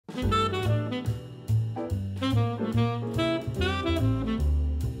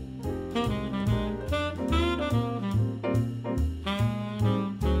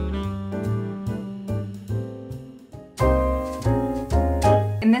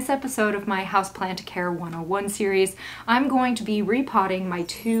this episode of my Houseplant Care 101 series, I'm going to be repotting my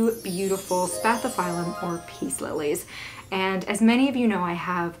two beautiful Spathiphyllum or peace lilies. And as many of you know, I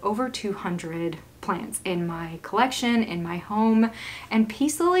have over 200 plants in my collection, in my home, and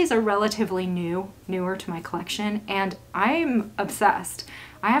peace lilies are relatively newer to my collection, and I'm obsessed.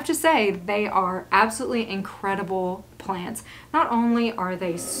 I have to say, they are absolutely incredible plants. Not only are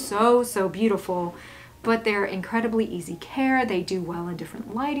they so beautiful, but they're incredibly easy care. They do well in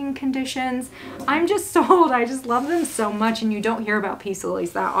different lighting conditions. I'm just sold. I just love them so much, and you don't hear about peace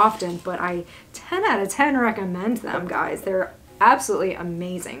lilies that often, but I 10 out of 10 recommend them, guys. They're absolutely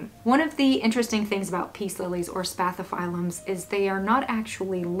amazing. One of the interesting things about peace lilies or Spathiphyllums is they are not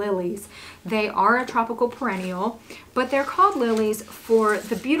actually lilies. They are a tropical perennial, but they're called lilies for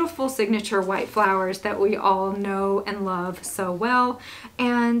the beautiful signature white flowers that we all know and love so well.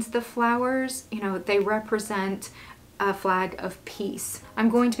 And the flowers, you know, they represent a flag of peace. I'm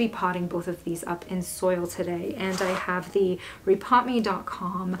going to be potting both of these up in soil today, and I have the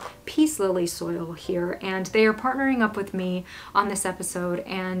rePotme.com peace lily soil here, and they are partnering up with me on this episode,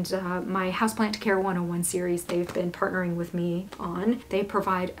 and my Houseplant Care 101 series they've been partnering with me on. They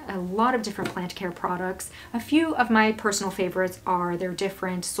provide a lot of different plant care products. A few of my personal favorites are their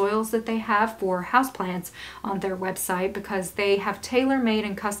different soils that they have for houseplants on their website, because they have tailor-made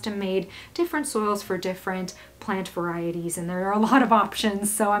and custom-made different soils for different plant varieties, and there are a lot of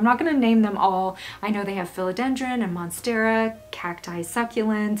options, so I'm not going to name them all. I know they have philodendron and monstera, cacti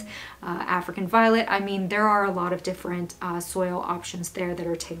succulent, African violet. I mean, there are a lot of different soil options there that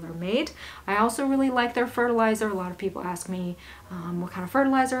are tailor-made. I also really like their fertilizer. A lot of people ask me what kind of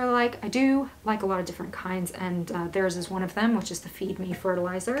fertilizer I like. I do like a lot of different kinds, and theirs is one of them, which is the Feed Me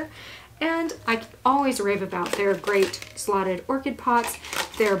fertilizer. And I always rave about their great slotted orchid pots.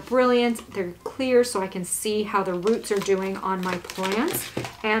 They're brilliant, they're clear, so I can see how the roots are doing on my plants.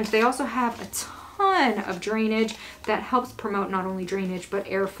 And they also have a ton of drainage that helps promote not only drainage, but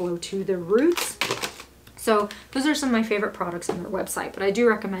airflow to the roots. So those are some of my favorite products on their website, but I do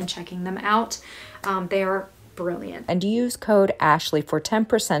recommend checking them out. They are brilliant. And use code Ashley for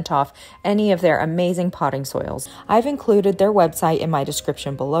 10% off any of their amazing potting soils. I've included their website in my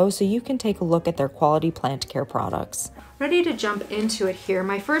description below, so you can take a look at their quality plant care products. Ready to jump into it here.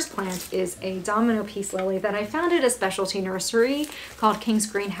 My first plant is a domino peace lily that I found at a specialty nursery called King's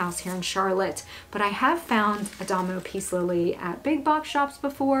Greenhouse here in Charlotte. But I have found a domino peace lily at big box shops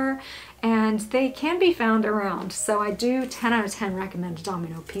before, and they can be found around. So I do 10 out of 10 recommend a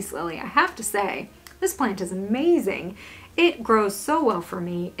domino peace lily. I have to say, this plant is amazing. It grows so well for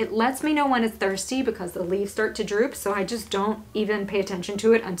me. It lets me know when it's thirsty because the leaves start to droop, so I just don't even pay attention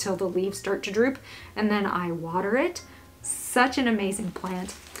to it until the leaves start to droop, and then I water it. Such an amazing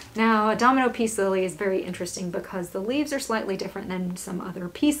plant. Now, a domino peace lily is very interesting because the leaves are slightly different than some other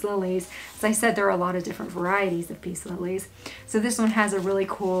peace lilies. As I said, there are a lot of different varieties of peace lilies. So this one has a really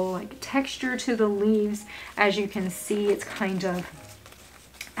cool like texture to the leaves. As you can see, it's kind of,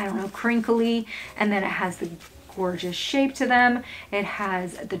 I don't know, crinkly, and then it has the gorgeous shape to them. It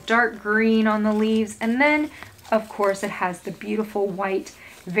has the dark green on the leaves, and then of course it has the beautiful white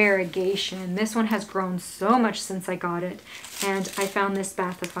variegation. This one has grown so much since I got it, and I found this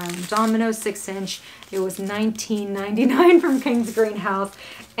Spathiphyllum domino 6-inch. It was $19.99 from King's Greenhouse,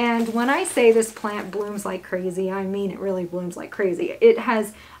 and when I say this plant blooms like crazy, I mean it really blooms like crazy. It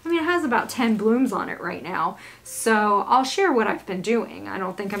has, I mean, it has about 10 blooms on it right now, so I'll share what I've been doing. I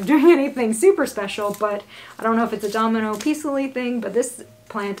don't think I'm doing anything super special, but I don't know if it's a domino peace lily thing, but this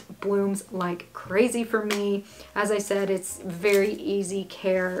plant blooms like crazy for me. As I said, it's very easy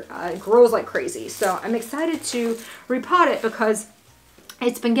care. It grows like crazy. So I'm excited to repot it because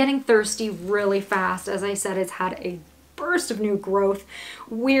it's been getting thirsty really fast. As I said, it's had a burst of new growth.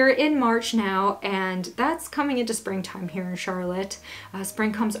 We're in March now, and that's coming into springtime here in Charlotte.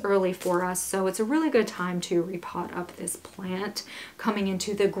 Spring comes early for us, so it's a really good time to repot up this plant coming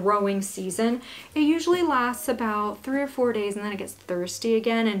into the growing season. It usually lasts about 3 or 4 days, and then it gets thirsty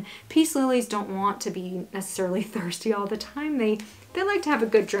again, and peace lilies don't want to be necessarily thirsty all the time. They like to have a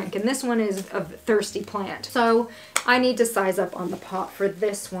good drink, and this one is a thirsty plant. So I need to size up on the pot for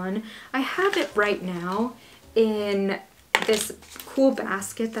this one. I have it right now in this cool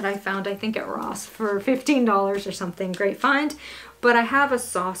basket that I found, I think at Ross, for $15 or something. Great find. But I have a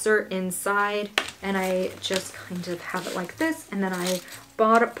saucer inside, and I just kind of have it like this, and then I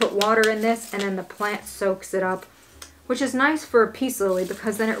put water in this, and then the plant soaks it up, which is nice for a peace lily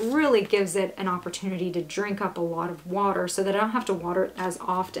because then it really gives it an opportunity to drink up a lot of water so that I don't have to water it as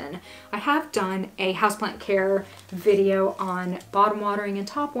often. I have done a houseplant care video on bottom watering and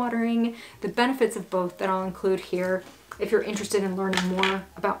top watering, the benefits of both that I'll include here. if you're interested in learning more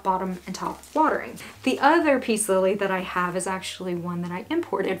about bottom and top watering. The other peace lily that I have is actually one that I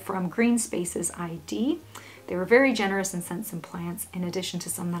imported from Green Spaces ID. They were very generous and sent some plants in addition to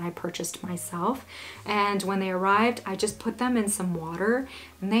some that I purchased myself. And when they arrived, I just put them in some water,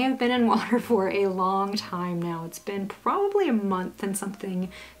 and they have been in water for a long time now. It's been probably a month and something.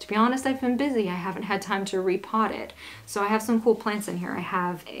 To be honest, I've been busy. I haven't had time to repot it. So I have some cool plants in here. I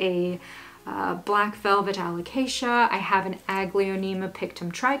have a black velvet alocasia, I have an Aglaonema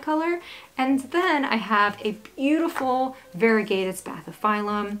pictum tricolor, and then I have a beautiful variegated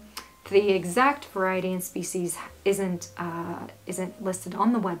spathiphyllum. The exact variety and species isn't listed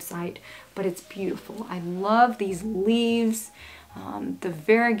on the website, but it's beautiful. I love these leaves, the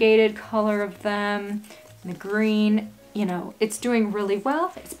variegated color of them, the green. You know, it's doing really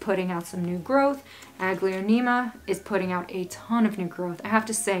well. It's putting out some new growth. Aglaonema is putting out a ton of new growth. I have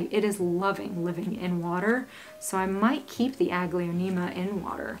to say, it is loving living in water, so I might keep the Aglaonema in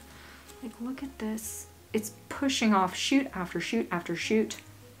water. Like, look at this. It's pushing off shoot after shoot after shoot.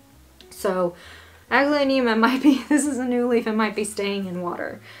 So Aglaonema might be, this is a new leaf, it might be staying in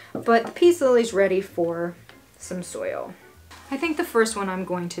water. But the peace lily's ready for some soil. I think the first one I'm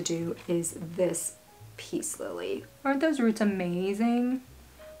going to do is this peace lily. Aren't those roots amazing?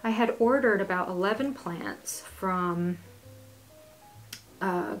 I had ordered about 11 plants from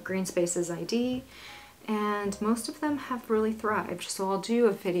Green Spaces ID, and most of them have really thrived. So I'll do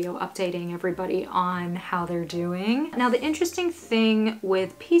a video updating everybody on how they're doing. Now, the interesting thing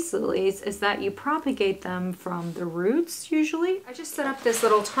with peace lilies is that you propagate them from the roots usually. I just set up this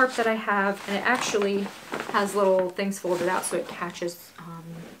little tarp that I have, and it actually has little things folded out so it catches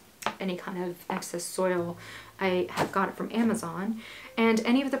any kind of excess soil. I have got it from Amazon, and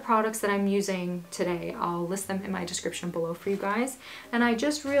any of the products that I'm using today, I'll list them in my description below for you guys. And I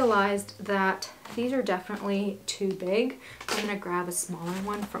just realized that these are definitely too big. I'm gonna grab a smaller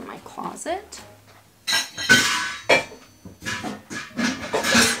one from my closet.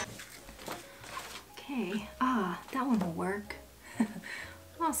 Okay, that one will work.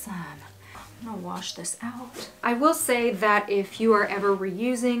 Awesome. I'm gonna wash this out. I will say that if you are ever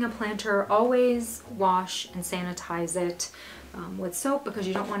reusing a planter, always wash and sanitize it with soap, because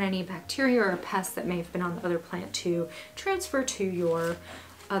you don't want any bacteria or pests that may have been on the other plant to transfer to your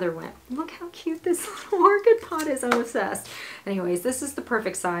other one. Look how cute this little orchid pot is. I'm obsessed. Anyways, this is the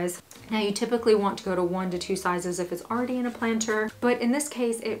perfect size. Now, you typically want to go to 1 to 2 sizes if it's already in a planter, but in this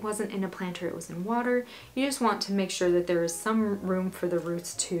case it wasn't in a planter, it was in water. You just want to make sure that there is some room for the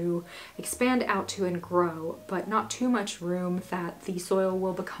roots to expand out to and grow, but not too much room that the soil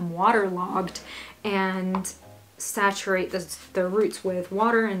will become waterlogged and saturate the roots with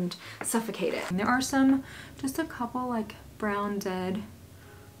water and suffocate it. And there are just a couple like brown dead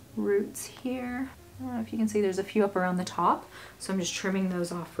roots here. I don't know if you can see, there's a few up around the top, so I'm just trimming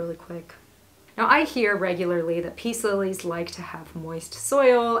those off really quick. Now, I hear regularly that peace lilies like to have moist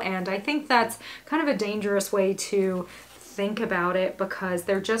soil, and I think that's kind of a dangerous way to think about it, because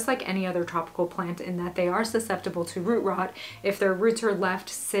they're just like any other tropical plant in that they are susceptible to root rot if their roots are left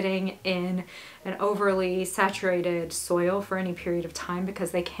sitting in an overly saturated soil for any period of time,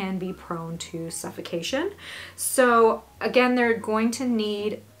 because they can be prone to suffocation. So again, they're going to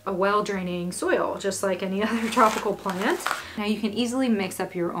need a well-draining soil, just like any other tropical plant. Now, you can easily mix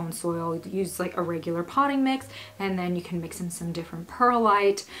up your own soil. Use like a regular potting mix, and then you can mix in some different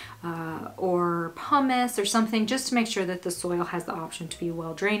perlite or pumice or something, just to make sure that the soil has the option to be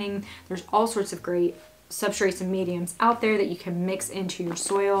well-draining. There's all sorts of great substrates and mediums out there that you can mix into your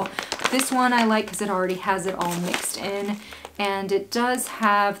soil. This one I like because it already has it all mixed in, and it does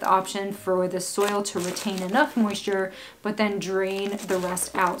have the option for the soil to retain enough moisture but then drain the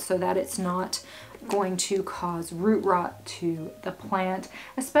rest out so that it's not going to cause root rot to the plant,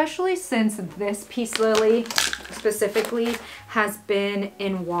 especially since this peace lily specifically has been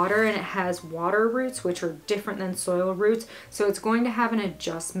in water and it has water roots, which are different than soil roots. So it's going to have an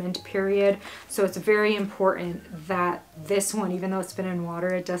adjustment period. So it's very important that this one, even though it's been in water,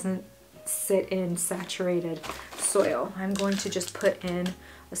 it doesn't sit in saturated soil. I'm going to just put in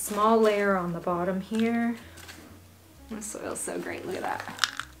a small layer on the bottom here. The soil's so great, look at that.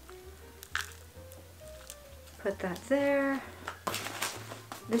 Put that there.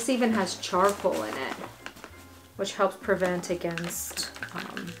 This even has charcoal in it, which helps prevent against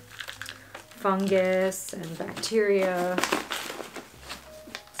fungus and bacteria.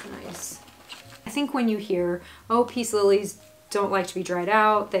 It's nice. I think when you hear, oh, peace lilies don't like to be dried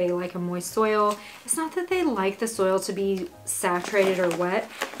out, they like a moist soil, it's not that they like the soil to be saturated or wet,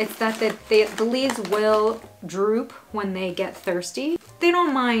 it's that the leaves will droop when they get thirsty. they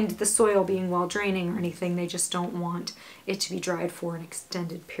don't mind the soil being well draining or anything. They just don't want it to be dried for an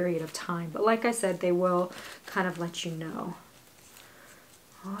extended period of time. But like I said, they will kind of let you know.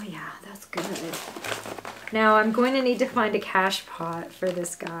 Oh yeah, that's good. Now I'm going to need to find a cash pot for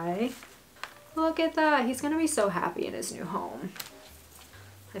this guy. Look at that. He's going to be so happy in his new home.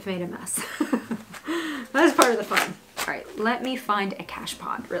 I've made a mess. That's part of the fun. All right, let me find a cash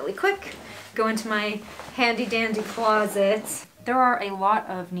pot really quick. Go into my handy dandy closet. There are a lot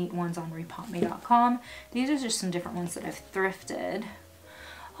of neat ones on rePotme.com. These are just some different ones that I've thrifted.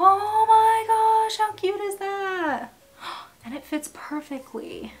 Oh my gosh, how cute is that? And it fits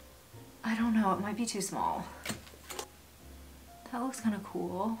perfectly. I don't know, it might be too small. That looks kind of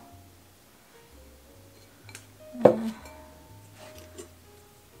cool.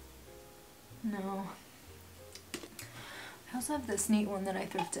 No. I also have this neat one that I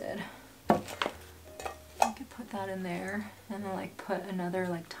thrifted. I could put that in there and then like put another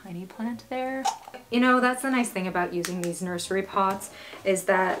like tiny plant there. You know, that's the nice thing about using these nursery pots is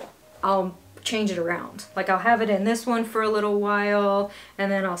that I'll change it around. Like I'll have it in this one for a little while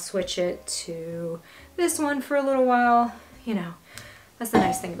and then I'll switch it to this one for a little while. You know, that's the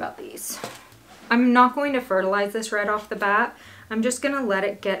nice thing about these. I'm not going to fertilize this right off the bat. I'm just gonna let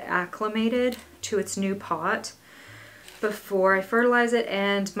it get acclimated to its new pot before I fertilize it.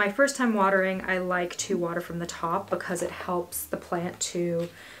 And my first time watering, I like to water from the top because it helps the plant to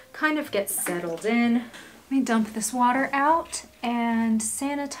kind of get settled in. Let me dump this water out and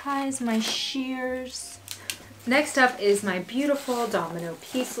sanitize my shears. Next up is my beautiful domino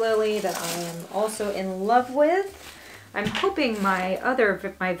peace lily that I am also in love with. I'm hoping my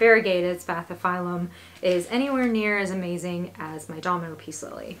variegated spathiphyllum is anywhere near as amazing as my domino peace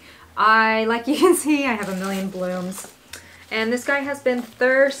lily. Like you can see, I have a million blooms. And this guy has been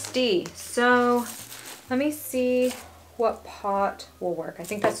thirsty. So let me see what pot will work. I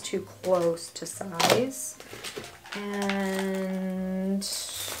think that's too close to size. And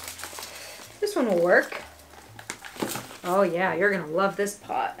this one will work. Oh yeah, you're gonna love this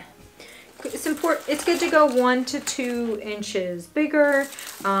pot. It's good to go 1 to 2 inches bigger.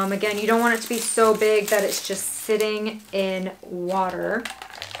 Again, you don't want it to be so big that it's just sitting in water.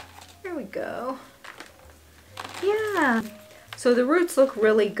 There we go. Yeah. So the roots look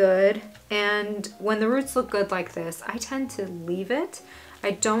really good. And when the roots look good like this, I tend to leave it. I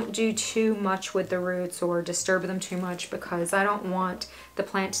don't do too much with the roots or disturb them too much because I don't want the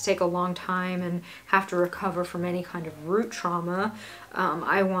plant to take a long time and have to recover from any kind of root trauma.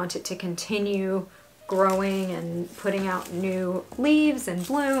 I want it to continue growing and putting out new leaves and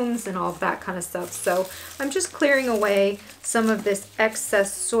blooms and all of that kind of stuff. So I'm just clearing away some of this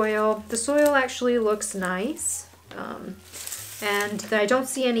excess soil. The soil actually looks nice, and I don't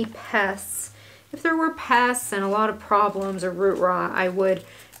see any pests. If there were pests and a lot of problems or root rot, I would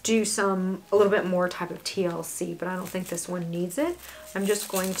do a little bit more type of TLC, but I don't think this one needs it. I'm just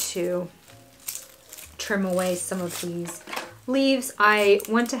going to trim away some of these leaves. I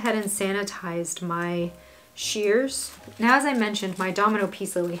went ahead and sanitized my shears. Now, as I mentioned, my domino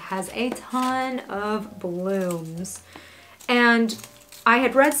peace lily has a ton of blooms, and I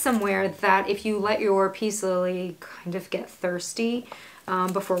had read somewhere that if you let your peace lily kind of get thirsty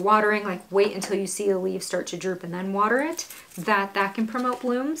before watering, like wait until you see the leaves start to droop and then water it, that can promote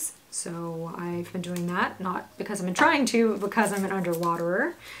blooms. So I've been doing that, not because I've been trying to, but because I'm an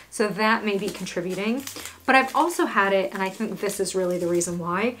underwaterer. So that may be contributing. But I've also had it, and I think this is really the reason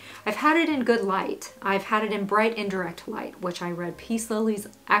why, I've had it in good light. I've had it in bright indirect light, which I read peace lilies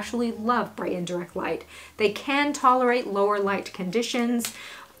actually love bright indirect light. They can tolerate lower light conditions.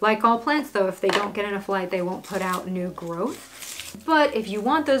 Like all plants though, if they don't get enough light, they won't put out new growth. But if you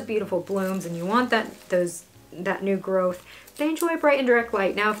want those beautiful blooms and you want that new growth, they enjoy bright indirect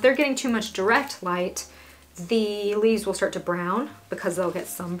light. Now, if they're getting too much direct light, the leaves will start to brown because they'll get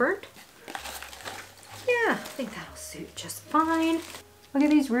sunburned. Yeah, I think that'll suit just fine. Look at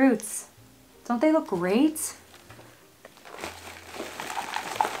these roots. Don't they look great?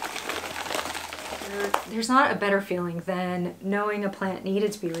 There's not a better feeling than knowing a plant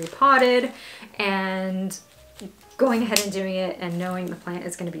needed to be repotted and going ahead and doing it and knowing the plant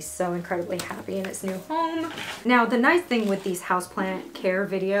is going to be so incredibly happy in its new home. Now, the nice thing with these houseplant care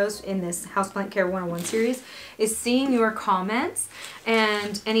videos in this Houseplant Care 101 series is seeing your comments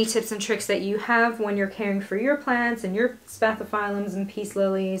and any tips and tricks that you have when you're caring for your plants and your spathiphyllums and peace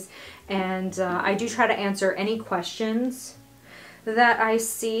lilies. And I do try to answer any questions that I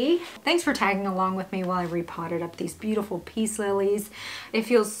see. Thanks for tagging along with me while I repotted up these beautiful peace lilies. It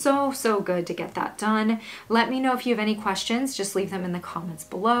feels so, so good to get that done. Let me know if you have any questions, just leave them in the comments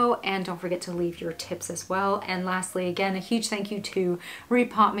below, and don't forget to leave your tips as well. And lastly, again, a huge thank you to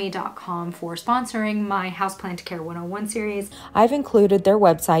repotme.com for sponsoring my Houseplant Care 101 series. I've included their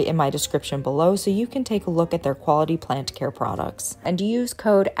website in my description below so you can take a look at their quality plant care products. And use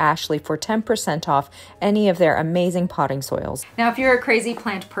code Ashley for 10% off any of their amazing potting soils. Now, if you're a crazy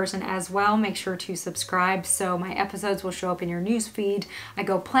plant person as well, make sure to subscribe so my episodes will show up in your news feed. I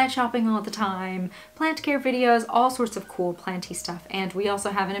go plant shopping all the time, plant care videos, all sorts of cool planty stuff. And we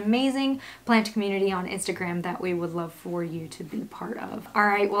also have an amazing plant community on Instagram that we would love for you to be part of. All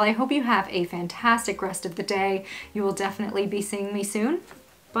right, well, I hope you have a fantastic rest of the day. You will definitely be seeing me soon.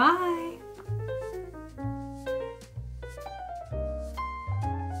 Bye.